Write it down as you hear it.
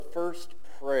first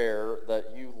prayer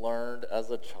that you learned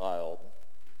as a child?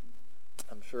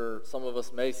 I'm sure some of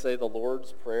us may say the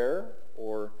Lord's Prayer,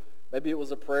 or maybe it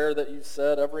was a prayer that you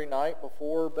said every night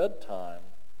before bedtime.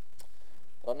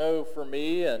 I know for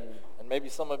me, and maybe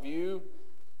some of you,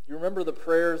 you remember the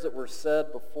prayers that were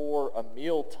said before a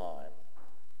mealtime.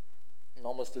 And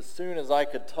almost as soon as I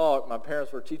could talk, my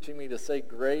parents were teaching me to say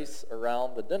grace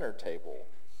around the dinner table.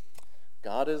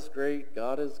 God is great,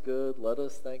 God is good, let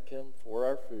us thank him for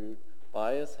our food.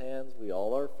 By his hands we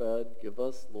all are fed, give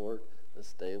us, Lord,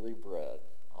 this daily bread.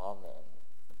 Amen.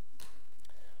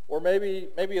 Or maybe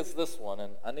it's this one,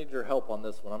 and I need your help on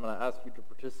this one. I'm going to ask you to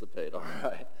participate, all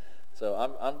right? So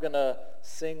I'm going to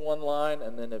sing one line,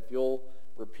 and then if you'll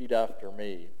repeat after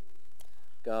me.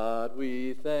 God,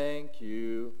 we thank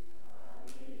you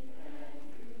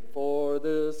for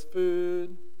this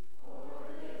food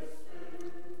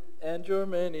and your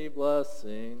many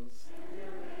blessings.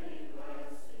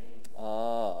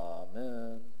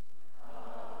 Amen.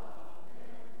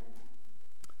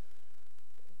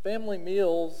 Family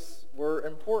meals were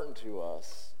important to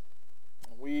us.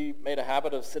 We made a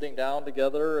habit of sitting down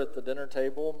together at the dinner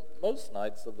table most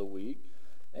nights of the week.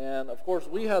 And of course,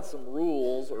 we had some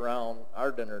rules around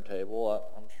our dinner table.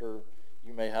 I'm sure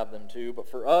you may have them too. But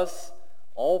for us,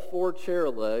 all 4 chair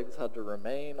legs had to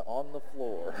remain on the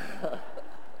floor.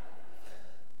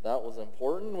 That was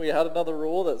important. We had another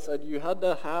rule that said you had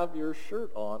to have your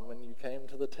shirt on when you came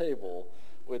to the table,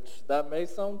 which that may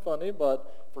sound funny,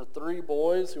 but for 3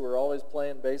 boys who were always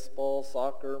playing baseball,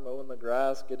 soccer, mowing the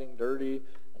grass, getting dirty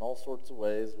in all sorts of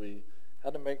ways, we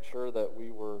had to make sure that we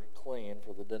were clean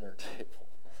for the dinner table.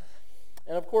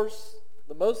 And of course,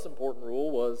 the most important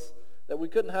rule was that we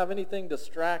couldn't have anything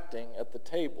distracting at the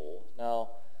table. Now,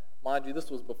 mind you, this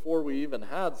was before we even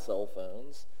had cell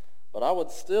phones, but I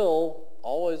would still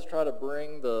always try to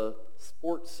bring the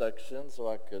sports section so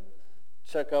I could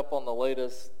check up on the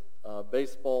latest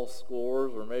baseball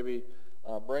scores, or maybe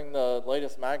bring the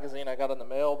latest magazine I got in the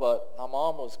mail, but my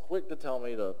mom was quick to tell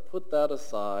me to put that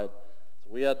aside. So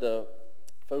we had to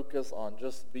focus on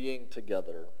just being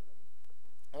together.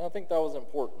 And I think that was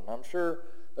important. I'm sure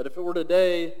that if it were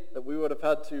today, that we would have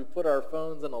had to put our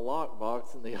phones in a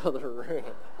lockbox in the other room.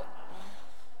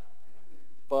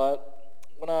 But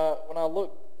when I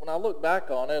look back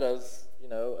on it, as you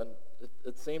know, and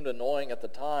it seemed annoying at the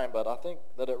time, but I think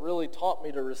that it really taught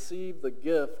me to receive the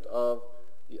gift of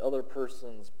the other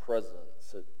person's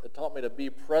presence. It taught me to be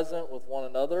present with one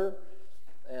another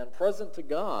and present to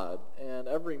God. And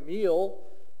every meal,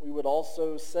 we would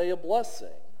also say a blessing.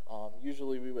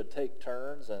 Usually we would take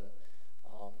turns, and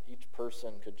each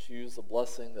person could choose the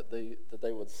blessing that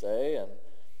they would say. And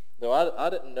though I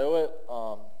didn't know it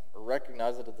or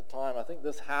recognize it at the time, I think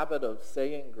this habit of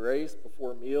saying grace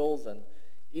before meals and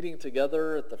eating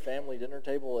together at the family dinner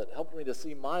table, it helped me to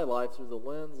see my life through the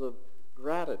lens of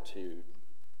gratitude,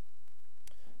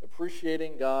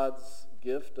 appreciating God's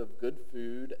gift of good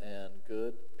food and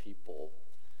good people.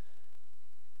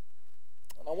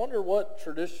 And I wonder what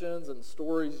traditions and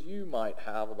stories you might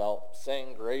have about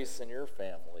saying grace in your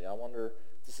family. I wonder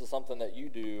if this is something that you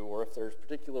do, or if there's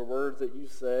particular words that you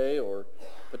say, or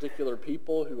particular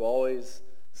people who always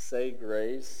say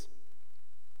grace.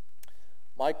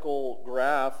 Michael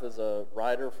Graff is a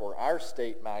writer for Our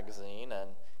State magazine, and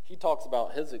he talks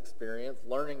about his experience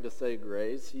learning to say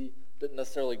grace. He didn't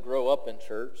necessarily grow up in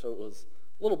church, so it was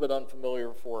a little bit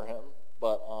unfamiliar for him,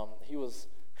 but he was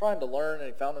trying to learn, and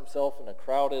he found himself in a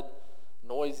crowded,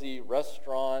 noisy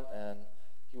restaurant, and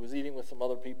he was eating with some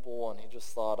other people, and he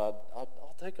just thought,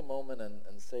 I'll take a moment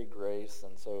and say grace.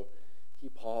 And so he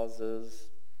pauses.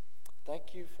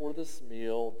 Thank you for this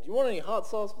meal. Do you want any hot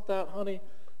sauce with that, honey?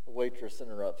 The waitress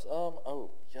interrupts. Oh,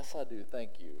 yes I do,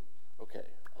 thank you. Okay.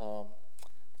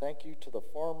 Thank you to the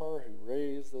farmer who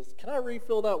raised this. Can I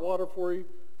refill that water for you?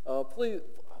 Please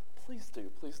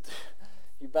do.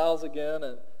 He bows again,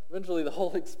 and eventually the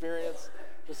whole experience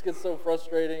just gets so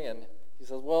frustrating, and he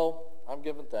says, well, I'm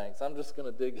giving thanks. I'm just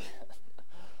going to dig in.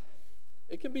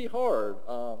 It can be hard.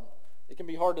 It can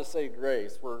be hard to say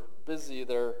grace. We're busy.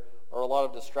 There are a lot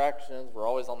of distractions. We're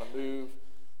always on the move.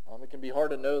 It can be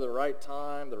hard to know the right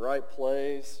time, the right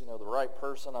place, the right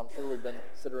person. I'm sure we've been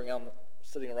sitting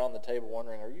around the table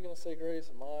wondering, are you going to say grace?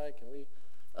 Am I? Can we?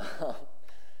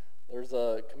 There's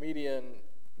a comedian,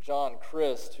 John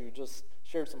Crist, who just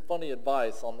shared some funny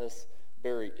advice on this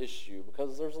very issue,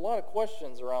 because there's a lot of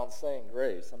questions around saying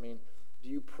grace. I mean, do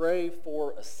you pray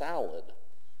for a salad?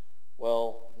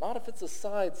 Well, not if it's a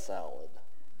side salad.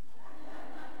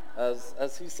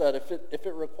 As he said, if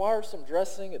it requires some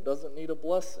dressing, it doesn't need a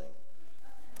blessing.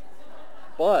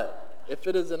 But If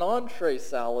it is an entree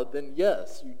salad, then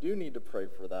yes, you do need to pray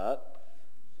for that.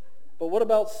 But what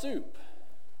about soup?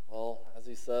 Well, as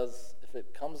he says, if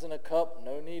it comes in a cup,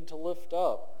 no need to lift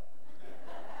up.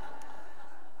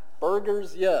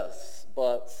 Burgers, yes,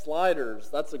 but sliders,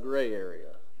 that's a gray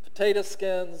area. Potato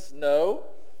skins, no.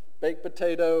 Baked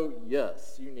potato,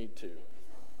 yes, you need to.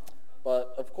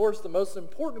 But, of course, the most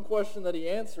important question that he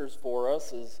answers for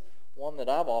us is one that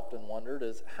I've often wondered,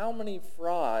 is how many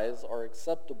fries are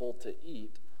acceptable to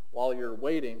eat while you're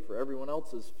waiting for everyone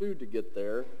else's food to get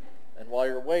there and while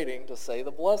you're waiting to say the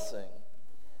blessing?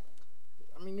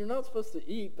 I mean, you're not supposed to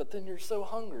eat, but then you're so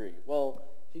hungry. Well,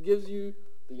 he gives you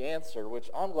the answer,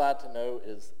 which I'm glad to know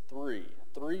is 3.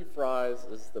 3 fries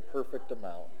is the perfect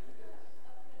amount.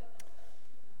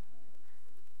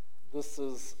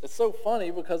 It's so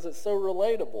funny because it's so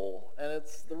relatable, and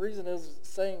the reason is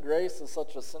saying grace is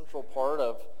such a central part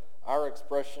of our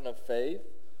expression of faith,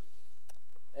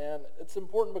 and it's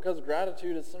important because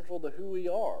gratitude is central to who we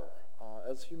are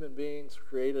as human beings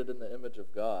created in the image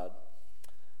of God.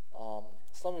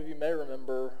 Some of you may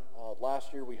remember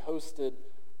last year we hosted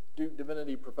Duke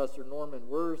Divinity Professor Norman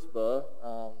Wurzba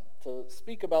to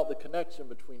speak about the connection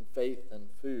between faith and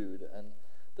food, and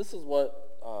this is what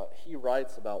he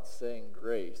writes about saying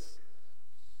grace.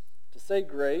 To say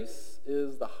grace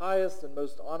is the highest and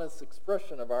most honest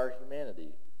expression of our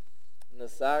humanity. In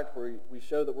this act, we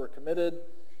show that we're committed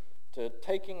to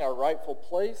taking our rightful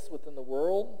place within the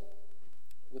world,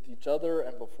 with each other,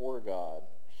 and before God.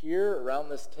 Here, around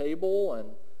this table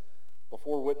and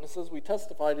before witnesses, we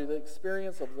testify to the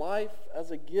experience of life as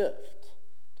a gift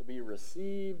to be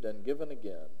received and given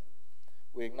again.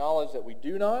 We acknowledge that we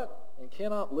do not and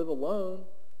cannot live alone,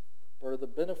 but are the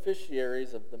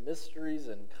beneficiaries of the mysteries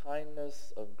and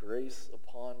kindness of grace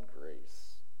upon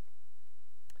grace.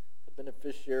 The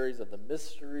beneficiaries of the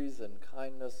mysteries and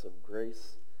kindness of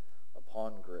grace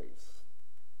upon grace.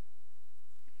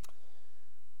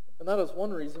 And that is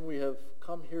one reason we have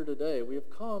come here today. We have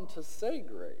come to say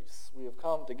grace. We have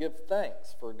come to give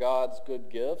thanks for God's good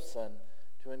gifts and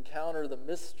to encounter the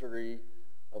mystery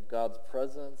of God's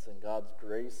presence and God's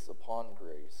grace upon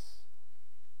grace.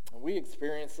 And we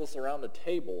experience this around a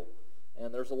table,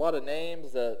 and there's a lot of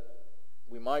names that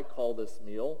we might call this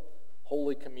meal: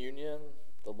 Holy Communion,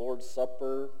 the Lord's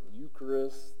Supper, the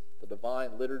Eucharist, the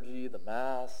Divine Liturgy, the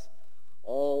Mass.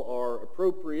 All are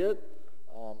appropriate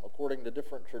according to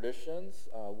different traditions.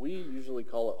 We usually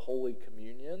call it Holy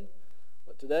Communion,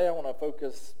 but today I want to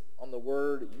focus on the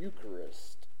word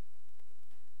Eucharist.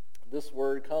 This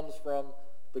word comes from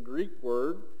the Greek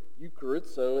word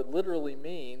Eucharisto. It literally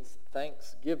means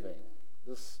thanksgiving.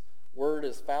 This word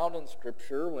is found in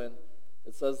Scripture when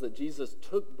it says that Jesus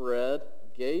took bread,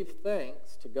 gave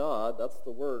thanks to God. That's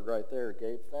the word right there,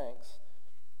 gave thanks.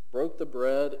 Broke the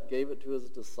bread, gave it to his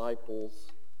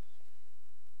disciples.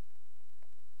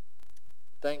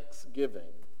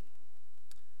 Thanksgiving.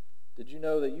 Did you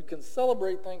know that you can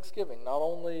celebrate Thanksgiving not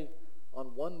only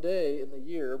on one day in the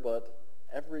year, but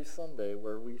every Sunday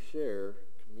where we share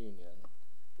communion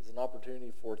is an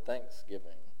opportunity for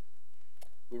thanksgiving.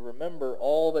 We remember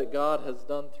all that God has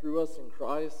done through us in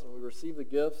Christ, and we receive the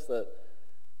gifts that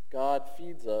God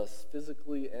feeds us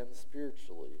physically and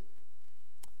spiritually.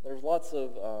 There's lots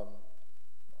of,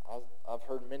 I've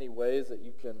heard many ways that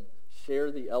you can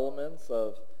share the elements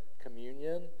of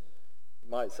communion. You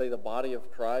might say the body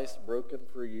of Christ broken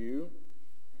for you.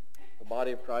 The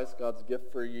body of Christ, God's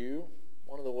gift for you.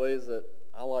 One of the ways that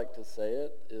I like to say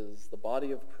it is the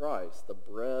body of Christ, the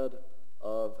bread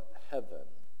of heaven.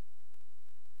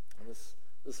 And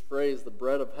this phrase, the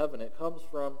bread of heaven, it comes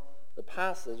from the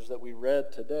passage that we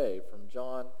read today from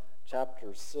John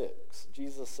chapter 6.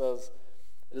 Jesus says,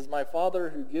 "It is my Father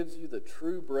who gives you the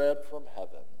true bread from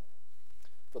heaven.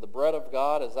 For the bread of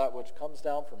God is that which comes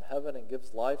down from heaven and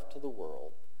gives life to the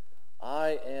world.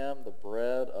 I am the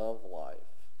bread of life."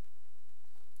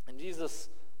 And Jesus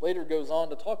later goes on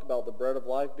to talk about the bread of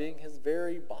life being his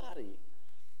very body,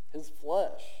 his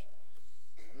flesh.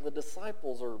 And the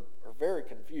disciples are very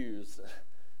confused.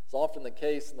 It's often the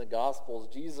case in the Gospels.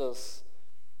 Jesus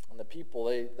and the people,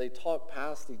 they talk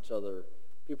past each other.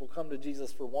 People come to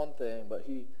Jesus for one thing, but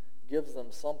he gives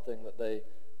them something that they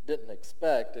didn't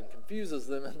expect and confuses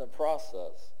them in the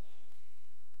process.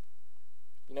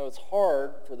 You know, it's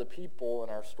hard for the people in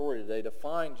our story today to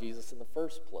find Jesus in the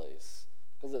first place,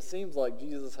 because it seems like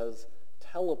Jesus has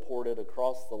teleported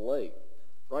across the lake.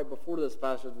 Right before this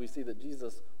passage, we see that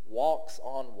Jesus walks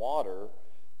on water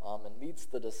and meets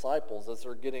the disciples as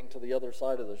they're getting to the other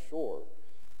side of the shore.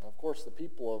 And of course, the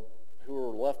people who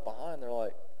are left behind, they're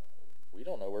like, we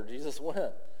don't know where Jesus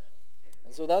went.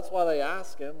 And so that's why they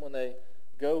ask him when they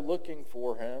go looking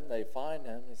for him. They find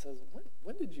him. He says,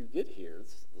 when did you get here?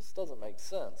 This doesn't make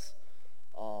sense.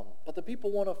 But the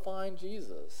people want to find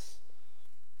Jesus.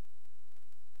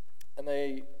 And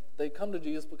they come to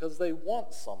Jesus because they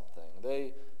want something.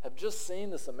 They have just seen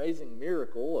this amazing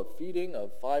miracle of feeding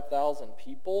of 5,000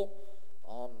 people.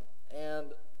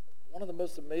 And one of the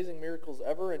most amazing miracles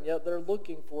ever, and yet they're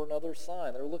looking for another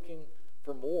sign. They're looking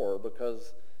for more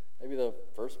because maybe the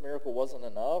first miracle wasn't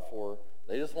enough, or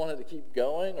they just wanted to keep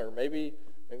going, or maybe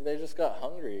they just got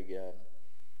hungry again.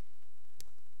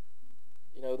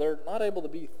 You know, they're not able to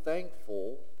be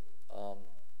thankful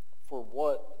for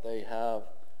what they have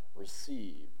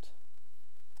received.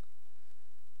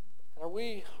 And are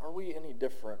we any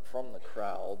different from the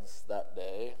crowds that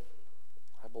day?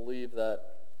 I believe that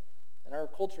in our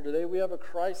culture today we have a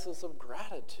crisis of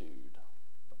gratitude.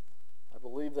 I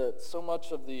believe that so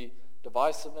much of the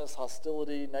divisiveness,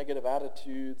 hostility, negative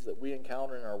attitudes that we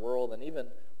encounter in our world and even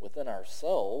within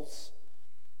ourselves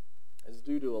is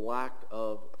due to a lack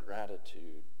of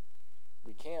gratitude.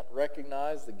 We can't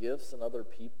recognize the gifts in other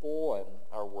people and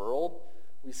our world.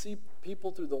 We see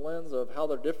people through the lens of how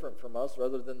they're different from us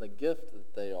rather than the gift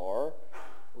that they are.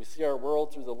 We see our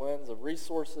world through the lens of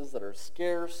resources that are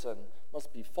scarce and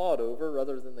must be fought over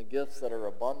rather than the gifts that are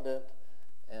abundant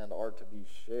and are to be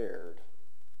shared.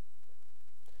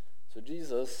 So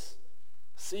Jesus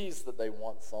sees that they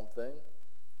want something,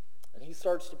 and he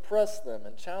starts to press them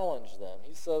and challenge them.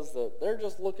 He says that they're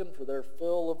just looking for their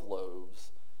fill of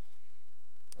loaves.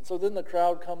 And so then the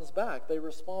crowd comes back. They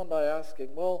respond by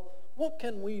asking, well, what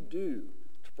can we do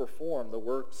to perform the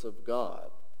works of God?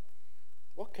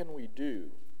 What can we do?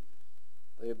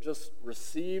 They have just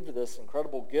received this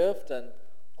incredible gift, and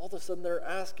all of a sudden they're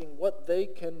asking what they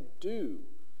can do,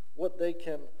 what they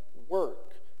can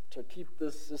work to keep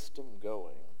this system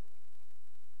going.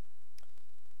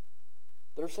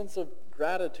 Their sense of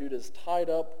gratitude is tied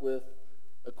up with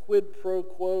a quid pro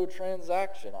quo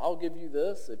transaction. I'll give you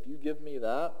this. If you give me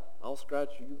that, I'll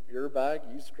scratch your bag,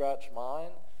 you scratch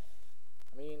mine.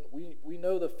 I mean, we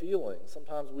know the feeling.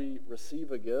 Sometimes we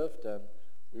receive a gift and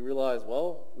we realize,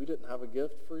 well, we didn't have a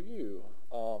gift for you.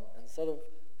 Instead of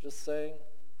just saying,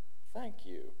 thank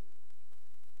you.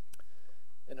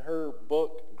 In her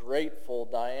book, Grateful,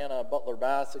 Diana Butler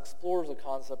Bass explores the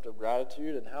concept of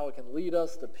gratitude and how it can lead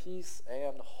us to peace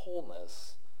and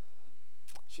wholeness.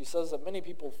 She says that many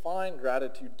people find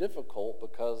gratitude difficult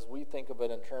because we think of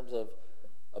it in terms of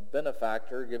a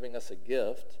benefactor giving us a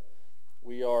gift.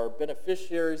 We are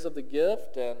beneficiaries of the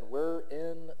gift and we're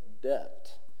in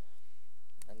debt.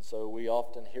 And so we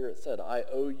often hear it said, I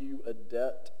owe you a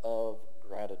debt of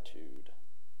gratitude.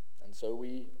 And so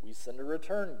we send a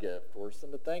return gift or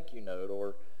send a thank you note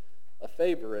or a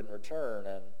favor in return.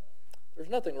 And there's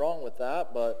nothing wrong with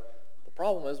that, but the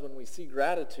problem is when we see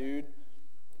gratitude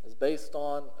is based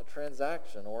on a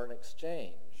transaction or an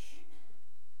exchange.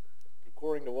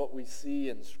 According to what we see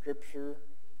in Scripture,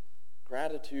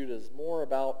 gratitude is more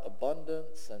about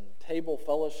abundance and table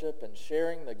fellowship and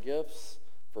sharing the gifts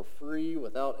for free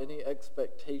without any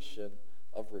expectation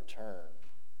of return.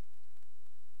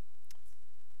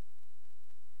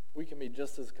 We can be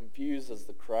just as confused as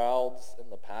the crowds in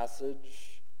the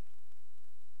passage.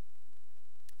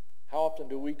 How often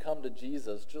do we come to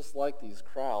Jesus just like these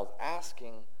crowds,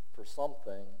 asking for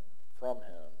something from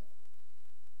him?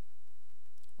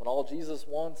 When all Jesus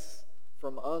wants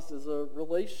from us is a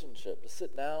relationship, to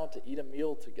sit down, to eat a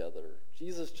meal together.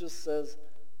 Jesus just says,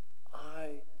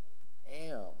 I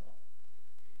am.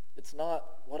 It's not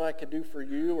what I can do for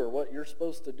you or what you're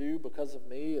supposed to do because of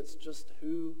me. It's just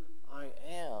who I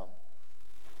am.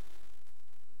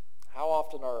 How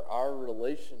often are our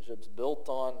relationships built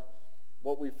on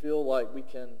what we feel like we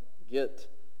can get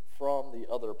from the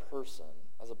other person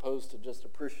as opposed to just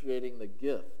appreciating the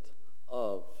gift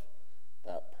of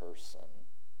that person?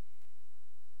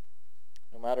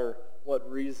 No matter what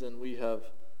reason we have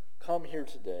come here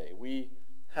today, we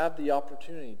have the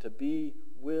opportunity to be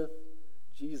with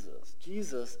Jesus.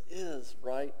 Jesus is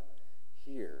right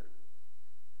here.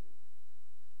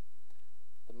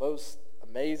 The most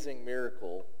amazing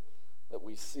miracle that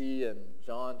we see in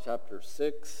John chapter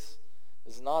 6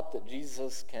 is not that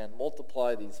Jesus can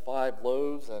multiply these 5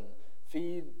 loaves and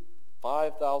feed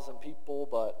 5,000 people,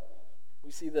 but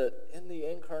we see that in the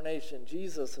incarnation,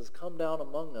 Jesus has come down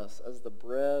among us as the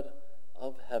bread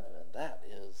of heaven. That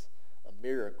is a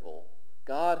miracle.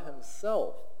 God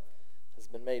himself has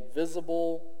been made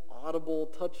visible,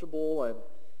 audible, touchable, and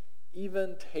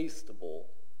even tasteable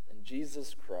in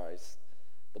Jesus Christ,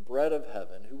 the bread of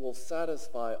heaven, who will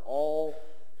satisfy all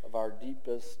of our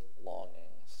deepest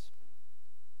longings.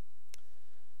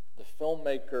 the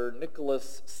filmmaker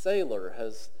Nicholas Saylor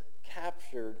has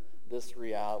captured this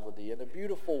reality in a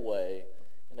beautiful way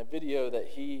in a video that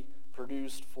he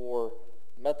produced for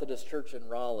Methodist Church in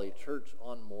Raleigh, Church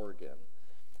on Morgan.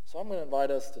 So I'm going to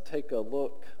invite us to take a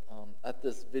look at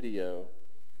this video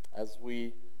as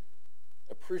we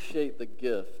appreciate the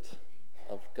gift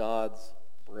of God's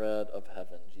bread of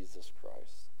heaven, Jesus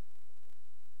Christ.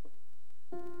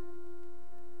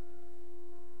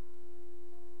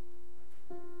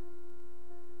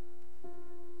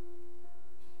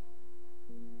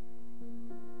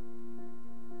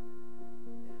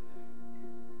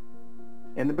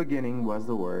 In the beginning was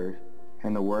the Word,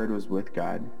 and the Word was with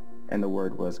God, and the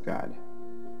Word was God.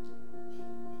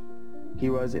 He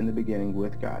was in the beginning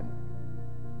with God.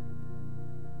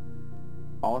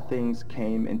 All things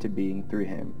came into being through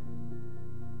him,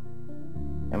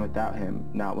 and without him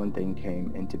not one thing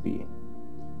came into being.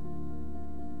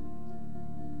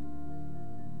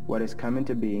 What has come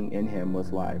into being in him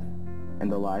was life,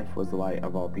 and the life was the light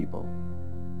of all people.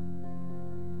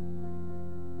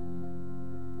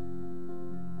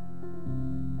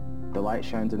 The light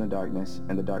shines in the darkness,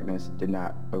 and the darkness did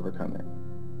not overcome it.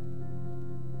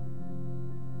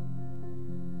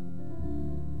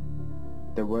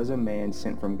 There was a man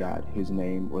sent from God whose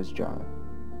name was John.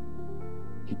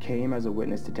 He came as a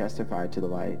witness to testify to the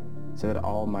light, so that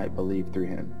all might believe through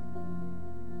him.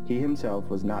 He himself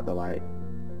was not the light,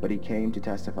 but he came to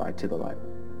testify to the light.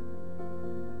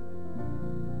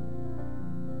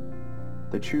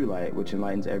 The true light, which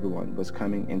enlightens everyone, was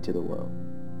coming into the world.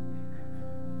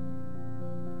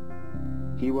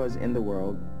 He was in the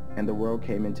world, and the world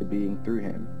came into being through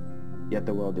him, yet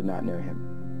the world did not know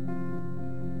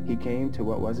him. He came to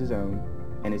what was his own,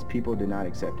 and his people did not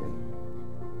accept him.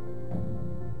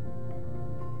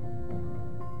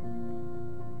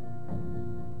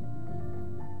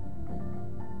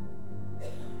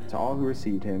 To all who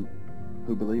received him,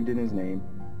 who believed in his name,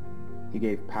 he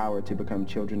gave power to become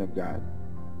children of God,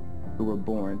 who were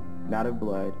born not of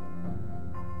blood,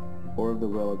 or of the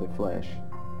will of the flesh,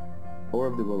 or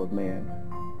of the will of man,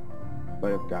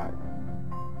 but of God.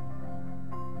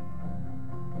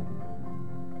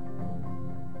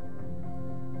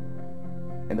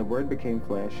 And the Word became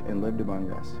flesh and lived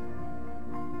among us.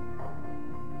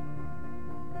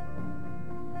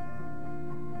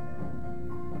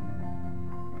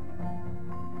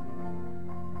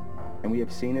 And we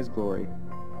have seen his glory,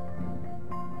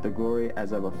 the glory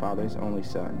as of a Father's only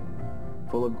Son,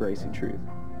 full of grace and truth.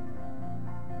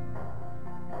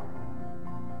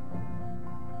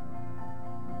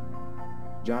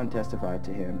 John testified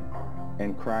to him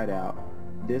and cried out,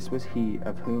 "This was he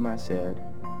of whom I said,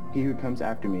 'He who comes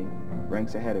after me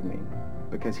ranks ahead of me,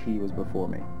 because he was before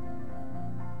me.'"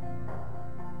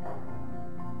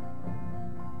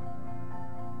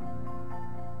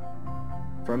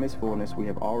 From his fullness we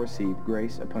have all received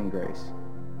grace upon grace.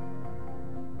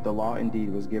 The law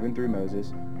indeed was given through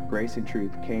Moses, grace and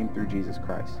truth came through Jesus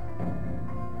Christ.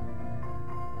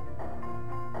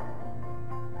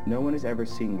 No one has ever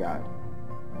seen God.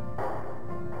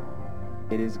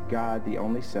 It is God, the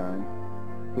only Son,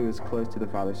 who is close to the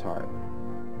Father's heart,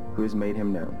 who has made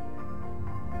him known.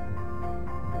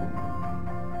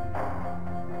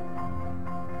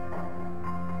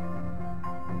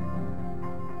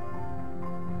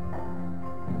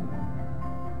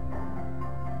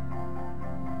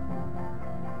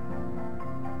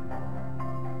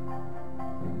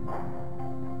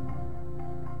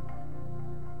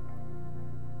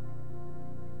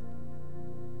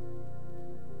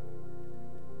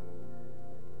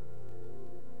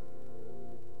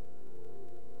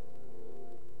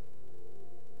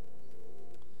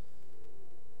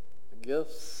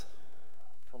 Gifts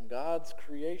from God's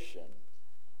creation,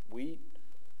 wheat,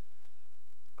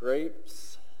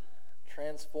 grapes,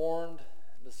 transformed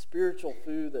into spiritual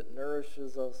food that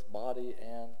nourishes us body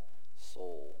and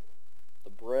soul. The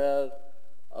bread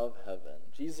of heaven,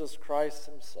 Jesus Christ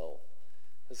himself,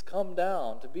 has come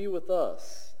down to be with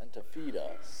us and to feed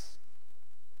us.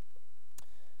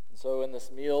 And so in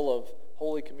this meal of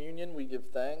Holy Communion, we give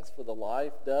thanks for the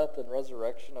life, death, and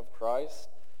resurrection of Christ.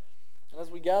 And as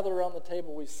we gather around the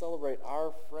table, we celebrate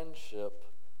our friendship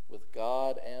with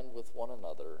God and with one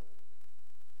another.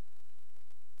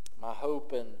 My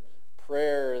hope and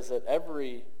prayer is that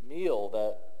every meal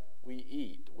that we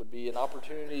eat would be an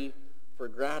opportunity for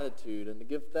gratitude and to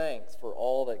give thanks for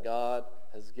all that God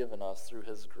has given us through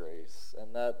his grace,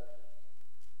 and that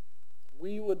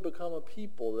we would become a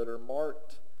people that are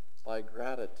marked by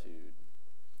gratitude,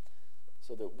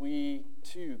 so that we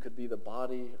too could be the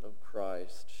body of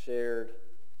Christ shared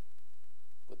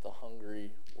with the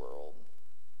hungry world.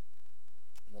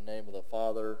 In the name of the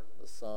Father, the Son,